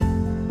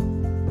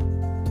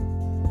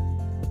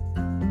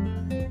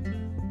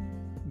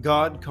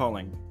God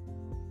Calling,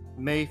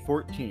 May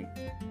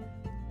 14th.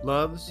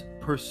 Love's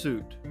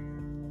Pursuit.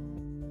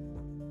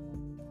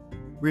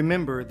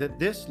 Remember that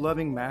this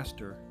loving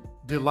Master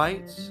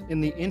delights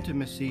in the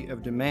intimacy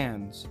of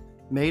demands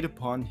made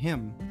upon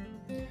him,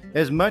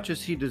 as much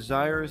as he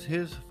desires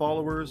his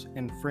followers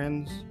and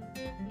friends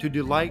to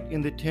delight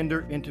in the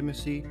tender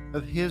intimacy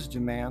of his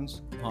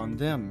demands upon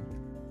them.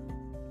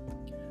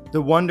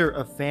 The wonder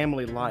of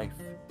family life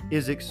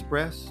is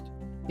expressed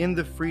in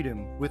the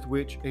freedom with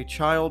which a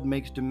child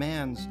makes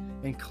demands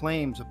and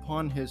claims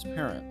upon his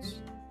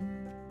parents.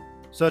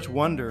 Such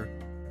wonder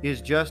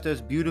is just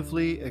as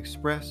beautifully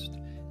expressed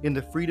in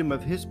the freedom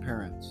of his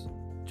parents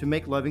to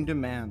make loving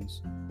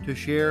demands, to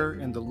share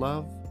in the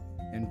love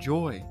and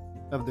joy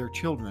of their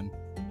children.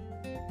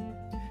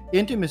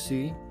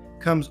 Intimacy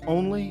comes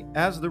only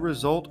as the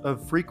result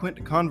of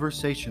frequent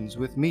conversations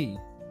with me,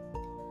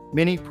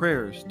 many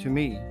prayers to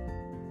me,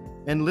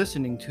 and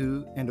listening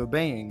to and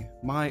obeying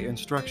my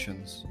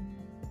instructions.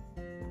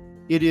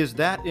 It is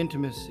that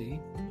intimacy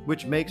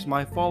which makes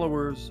my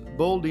followers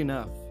bold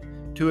enough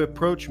to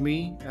approach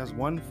me as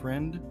one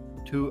friend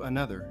to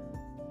another.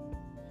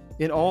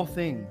 In all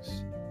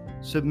things,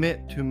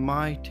 submit to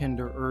my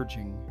tender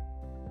urging,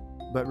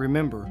 but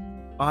remember,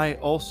 I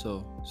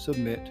also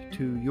submit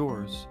to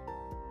yours.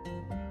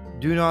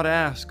 Do not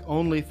ask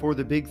only for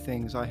the big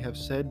things I have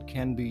said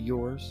can be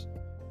yours,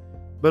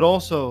 but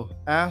also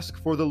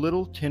ask for the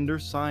little tender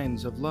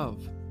signs of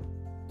love.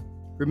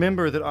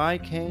 Remember that I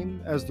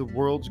came as the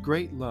world's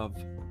great love.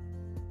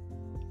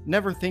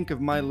 Never think of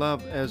my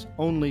love as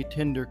only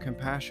tender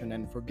compassion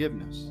and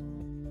forgiveness.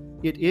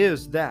 It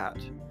is that,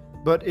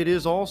 but it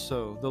is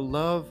also the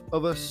love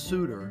of a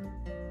suitor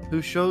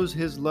who shows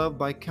his love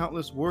by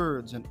countless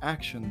words and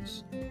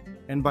actions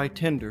and by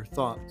tender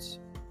thoughts.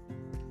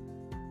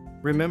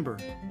 Remember,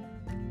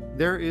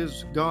 there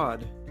is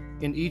God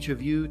in each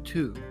of you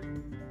too,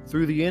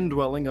 through the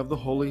indwelling of the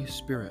Holy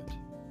Spirit.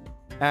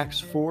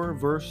 Acts 4,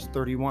 verse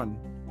 31.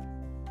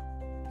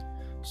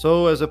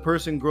 So as a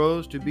person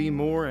grows to be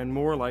more and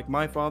more like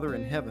my Father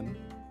in heaven,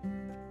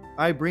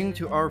 I bring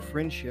to our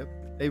friendship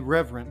a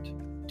reverent,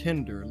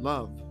 tender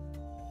love.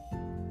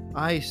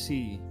 I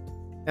see,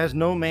 as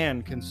no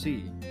man can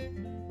see,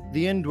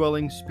 the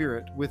indwelling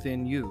Spirit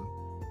within you.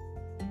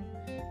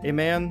 A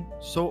man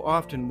so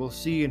often will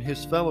see in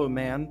his fellow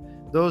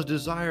man those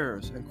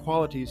desires and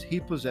qualities he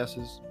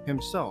possesses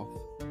himself.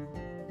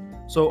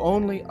 So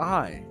only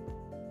I,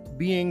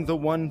 being the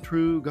one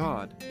true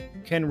God,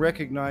 can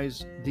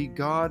recognize the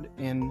God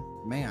in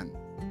man.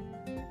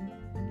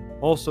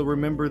 Also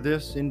remember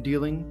this in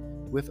dealing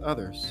with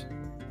others.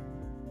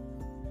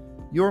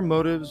 Your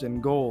motives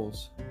and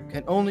goals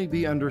can only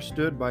be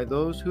understood by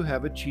those who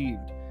have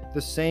achieved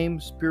the same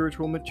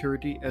spiritual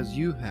maturity as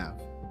you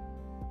have.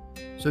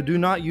 So do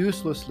not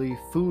uselessly,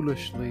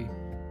 foolishly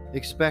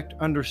expect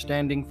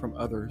understanding from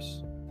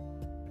others.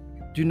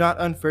 Do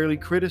not unfairly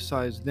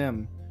criticize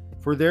them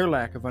for their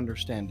lack of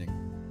understanding,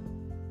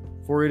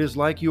 for it is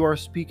like you are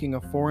speaking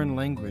a foreign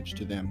language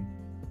to them.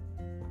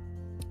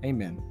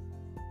 Amen.